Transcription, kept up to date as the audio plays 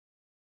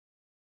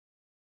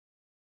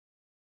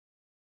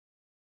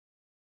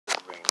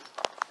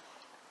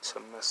to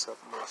mess up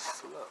my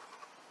flow.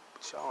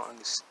 But y'all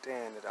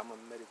understand that I'm a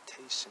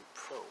meditation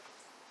pro.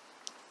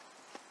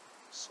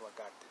 So I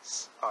got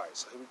this. Alright,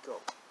 so here we go.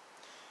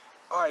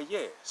 Alright,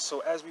 yeah.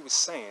 So as we were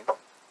saying,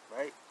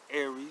 right,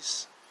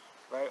 Aries,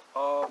 right?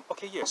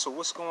 Okay, yeah, so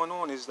what's going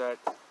on is that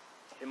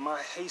in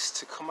my haste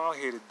to come out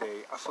here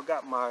today, I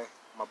forgot my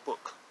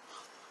book.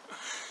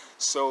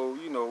 So,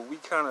 you know, we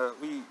kind of,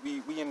 we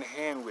in the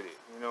hand with it,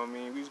 you know what I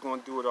mean? We was going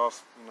to do it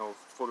off, you know,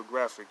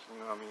 photographic, you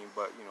know what I mean?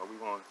 But, you know, we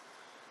going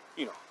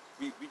to, you know,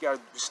 we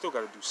still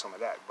got to do some of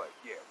that. But,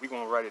 yeah, we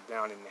going to write it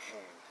down in the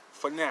hand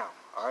for now,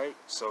 all right?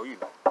 So, you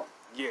know,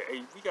 yeah,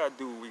 hey, we got to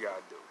do what we got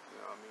to do, you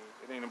know what I mean?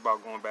 It ain't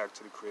about going back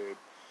to the crib,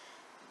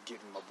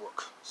 getting my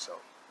book. So,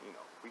 you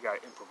know, we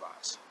got to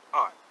improvise.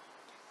 All right,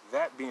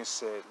 that being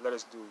said, let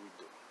us do what we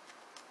do.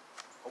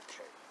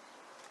 Okay,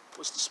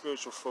 what's the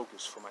spiritual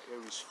focus for my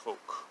Aries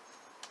folk?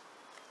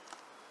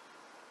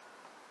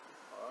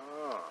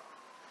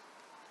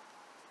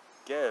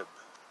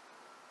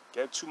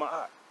 Geb to my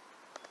eye.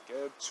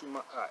 Geb to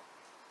my eye.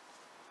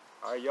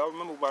 Alright, y'all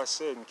remember what I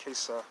said in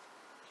case I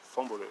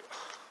fumbled it.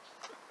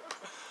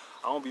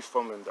 I don't be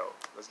fumbling though.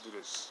 Let's do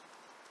this.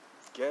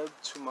 Geb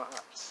to my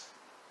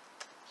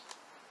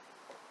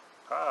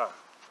eye.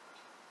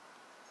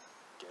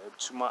 Geb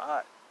to my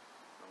eye.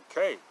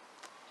 Okay.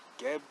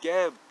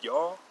 Geb,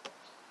 y'all.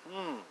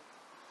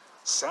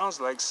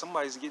 Sounds like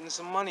somebody's getting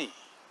some money.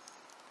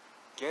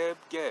 Geb.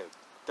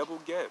 Double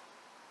Geb.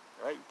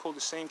 Right? You pull the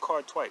same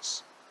card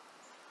twice.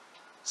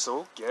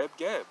 So, Geb.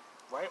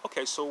 Right?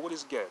 Okay, so what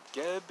is Geb?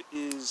 Geb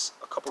is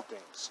a couple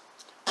things.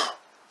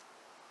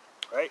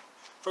 Right?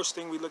 First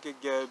thing we look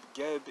at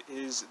Geb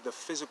is the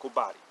physical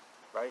body.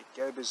 Right?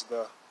 Geb is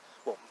the,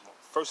 well,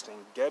 first thing,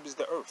 Geb is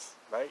the earth.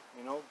 Right?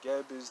 You know,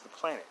 Geb is the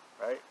planet.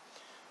 Right?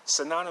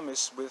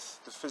 Synonymous with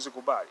the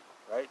physical body.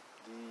 Right?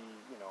 The,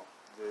 you know,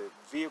 the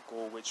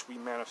vehicle which we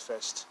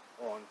manifest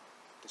on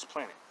this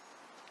planet.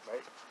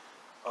 Right?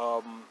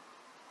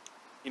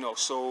 You know,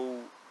 so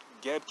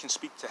Geb can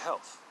speak to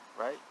health,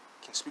 right?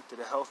 Can speak to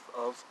the health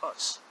of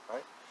us,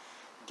 right?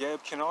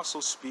 Geb can also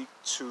speak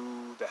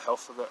to the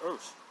health of the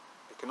earth.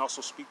 It can also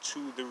speak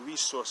to the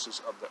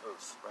resources of the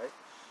earth, right?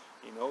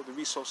 You know, the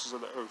resources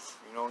of the earth.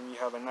 You know, when you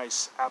have a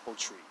nice apple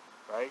tree,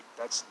 right?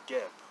 That's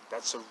Geb.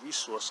 That's a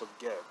resource of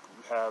Geb.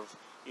 You have,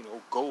 you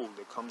know, gold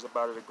that comes up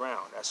out of the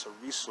ground. That's a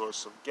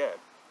resource of Geb,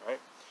 right?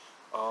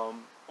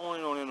 On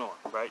and on and on,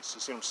 right? So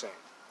you see what I'm saying,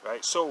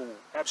 right? So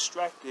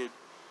abstracted,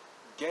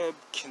 Geb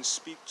can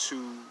speak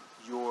to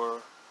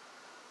your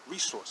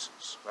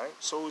resources, right?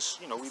 So it's,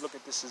 you know, we look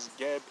at this as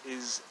Geb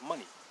is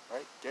money,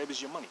 right? Geb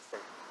is your money.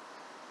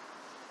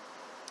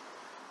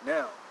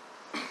 Now,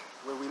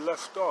 where we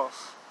left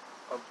off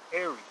of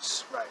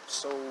Aries, right?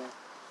 So,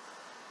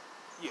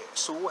 yeah,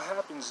 so what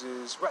happens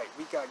is, right,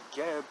 we got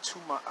Geb to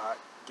my eye,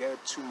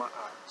 Geb to my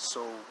eye.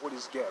 So what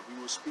is Geb?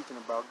 We were speaking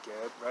about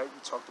Geb, right?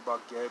 We talked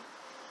about Geb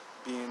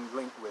being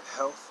linked with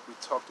health. We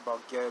talked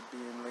about Geb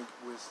being linked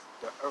with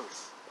the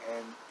earth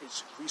and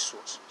its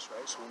resources,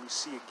 right? So when we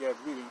see a Geb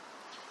reading,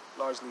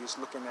 largely it's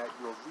looking at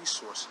your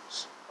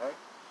resources, right?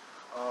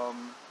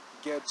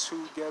 Geb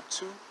 2,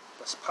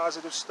 that's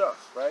positive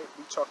stuff, right?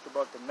 We talked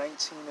about the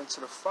 19 into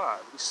the 5.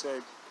 We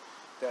said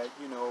that,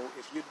 you know,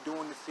 if you're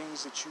doing the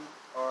things that you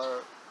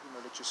are, you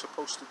know, that you're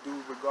supposed to do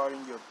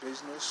regarding your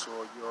business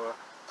or your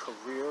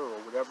career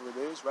or whatever it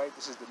is, right?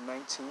 This is the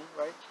 19,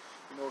 right?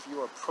 You know, if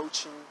you're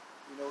approaching,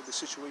 you know, the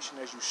situation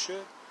as you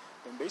should,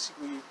 then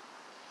basically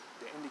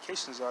the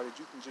indications are that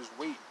you can just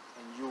wait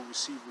and you'll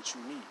receive what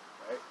you need,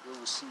 right?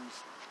 You'll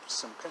receive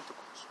some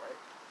pentacles, right?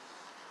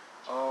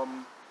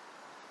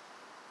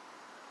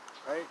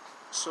 Right?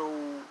 So,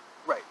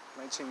 right,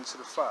 19 to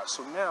the 5.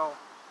 So now,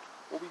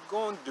 what we're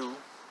going to do,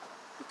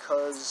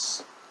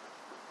 because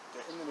the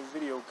end of the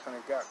video kind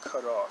of got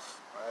cut off,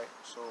 right?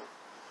 So,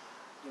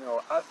 you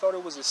know, I thought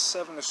it was a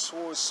 7 of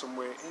Swords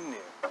somewhere in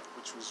there,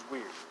 which was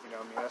weird. You know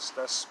what I mean?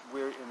 That's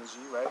weird energy,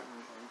 right?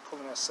 And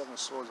pulling that 7 of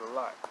Swords a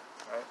lot,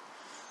 right?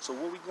 So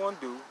what we're going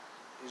to do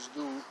is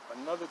do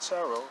another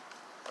tarot,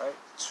 right,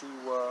 to,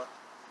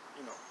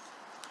 you know,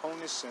 hone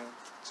this in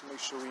to make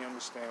sure we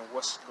understand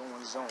what's going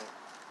on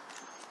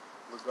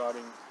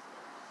regarding,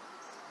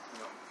 you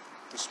know,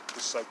 this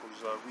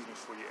cycle's reading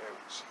for your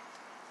Aries.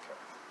 Okay.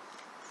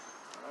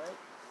 All right.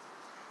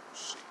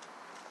 Let's see.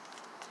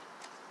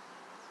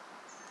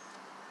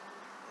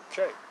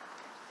 Okay.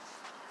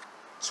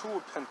 2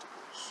 of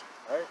Pentacles,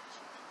 right?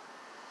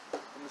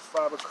 And the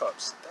 5 of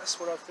Cups. That's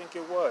what I think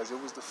it was.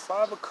 It was the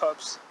 5 of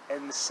Cups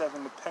and the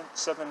 7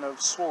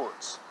 of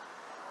Swords.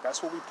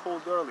 That's what we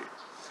pulled earlier.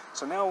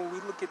 So now when we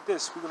look at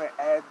this, we're going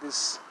to add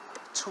this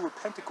 2 of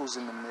Pentacles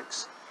in the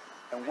mix.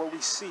 And what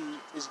we see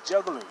is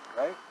juggling,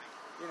 right?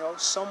 You know,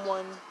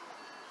 someone,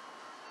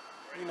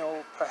 you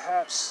know,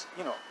 perhaps,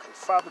 you know,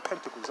 5 of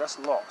Pentacles, that's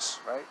loss,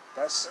 right?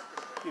 That's,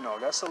 you know,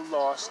 that's a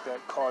loss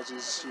that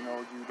causes, you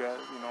know, you to,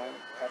 you know,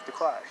 have to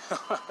cry.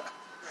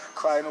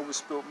 Crying over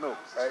spilled milk,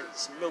 right?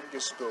 Some milk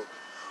gets spilled.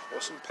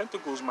 Or some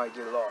pentacles might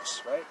get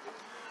lost, right?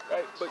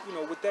 Right? But, you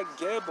know, with that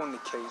Geb on the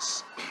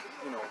case,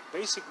 you know,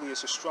 basically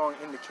it's a strong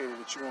indicator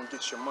that you're going to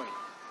get your money,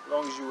 as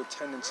long as you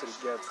attending to the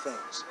Geb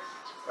things,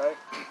 right?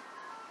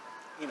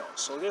 You know,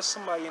 so there's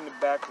somebody in the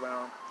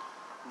background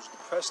who's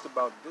depressed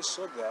about this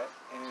or that,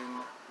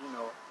 and, you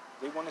know,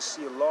 they want to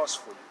see a loss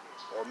for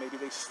you, or maybe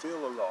they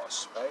feel a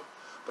loss, right?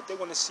 But they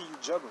want to see you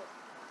juggling,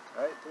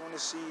 right? They want to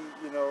see,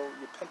 you know,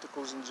 your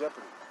pentacles in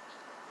jeopardy,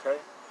 okay?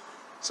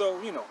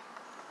 So, you know,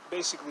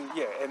 basically,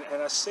 yeah,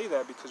 and I say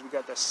that because we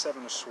got that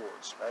Seven of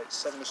Swords, right?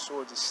 Seven of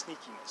Swords is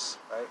sneakiness,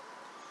 right?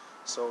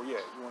 So, yeah,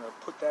 you want to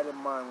put that in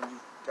mind when you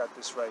got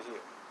this right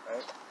here,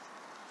 right?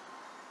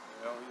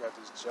 You know, you got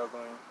this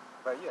juggling,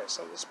 right? Yeah,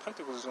 so this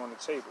Pentacles is on the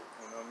table,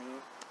 you know what I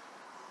mean?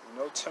 You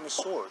know, Ten of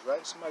Swords,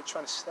 right? Somebody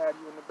trying to stab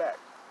you in the back,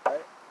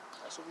 right?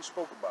 That's what we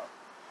spoke about.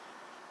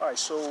 All right,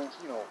 so,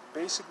 you know,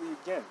 basically,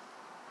 again,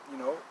 you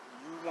know,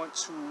 you want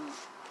to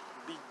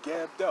be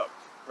gabbed up,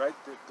 right?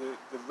 The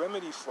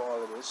remedy for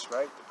all of this,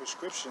 right? The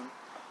prescription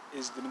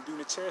is the Metu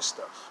Neter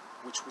stuff,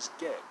 which was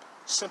Geb.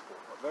 Simple,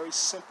 a very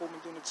simple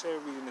Metu Neter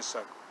reading the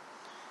cycle.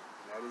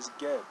 And that is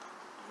Geb.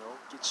 You know,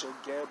 get your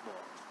Geb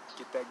on.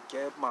 Get that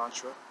Geb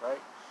mantra,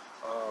 right?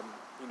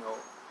 You know,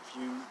 if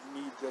you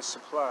need the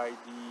supply,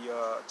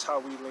 the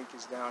Tawi link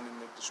is down in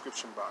the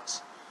description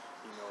box.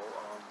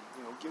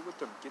 You know, get with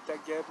them. Get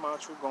that Geb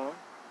mantra going,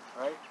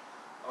 right?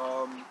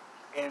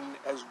 And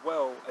as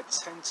well,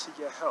 attend to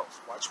your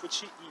health. Watch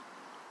what you eat.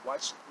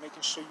 Watch,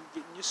 making sure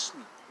you're getting your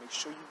sleep. Make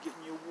sure you're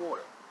getting your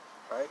water,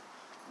 right?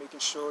 Making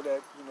sure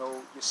that, you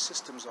know, your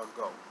systems are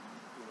go,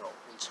 you know,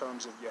 in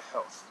terms of your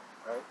health,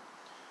 right?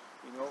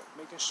 You know,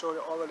 making sure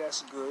that all of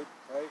that's good,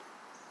 right?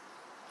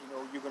 You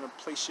know, you're going to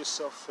place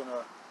yourself in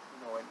a, you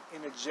know, an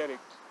energetic,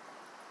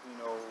 you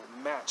know,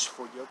 match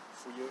for your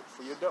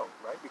dough,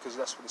 right? Because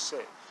that's what it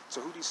said.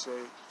 Tehuti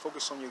said,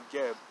 focus on your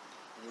Geb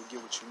and you'll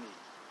get what you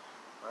need,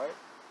 right?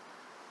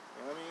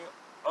 You know what I mean?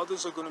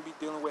 Others are going to be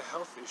dealing with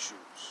health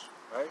issues,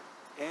 right?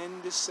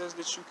 And this says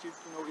that you could,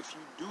 you know, if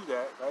you do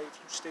that, right, if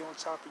you stay on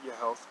top of your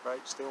health, right,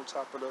 stay on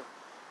top of the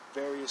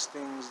various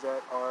things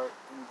that are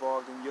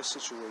involved in your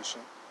situation,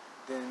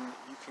 then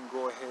you can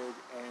go ahead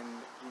and,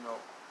 you know,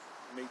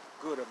 make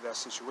good of that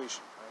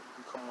situation, right?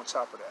 You can come on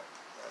top of that.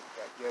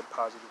 Get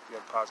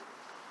positive,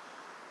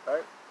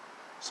 right?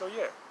 So,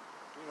 yeah,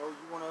 you know,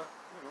 you want to,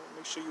 you know,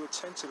 make sure you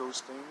attend to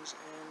those things,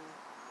 and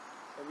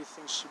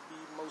everything should be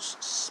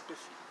most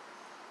spiffy,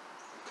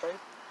 okay?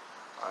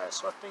 All right,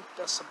 so I think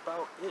that's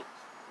about it,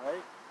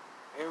 right?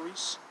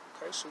 Aries,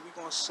 okay? So we're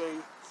going to say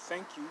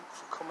thank you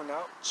for coming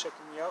out,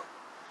 checking me out.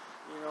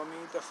 You know what I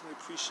mean? Definitely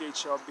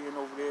appreciate y'all being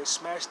over there.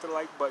 Smash the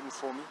like button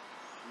for me.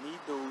 Need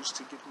those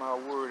to get my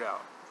word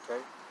out,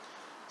 okay?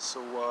 So,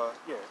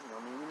 yeah, you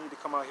know what I mean? We need to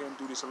come out here and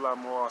do this a lot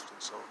more often.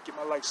 So get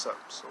my likes up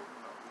so,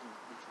 you know,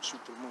 we can shoot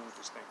to the moon with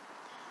this thing.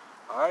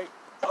 All right?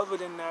 Other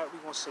than that,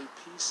 we're going to say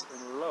peace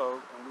and love,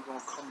 and we're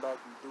going to come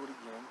back and do it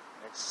again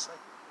next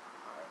cycle.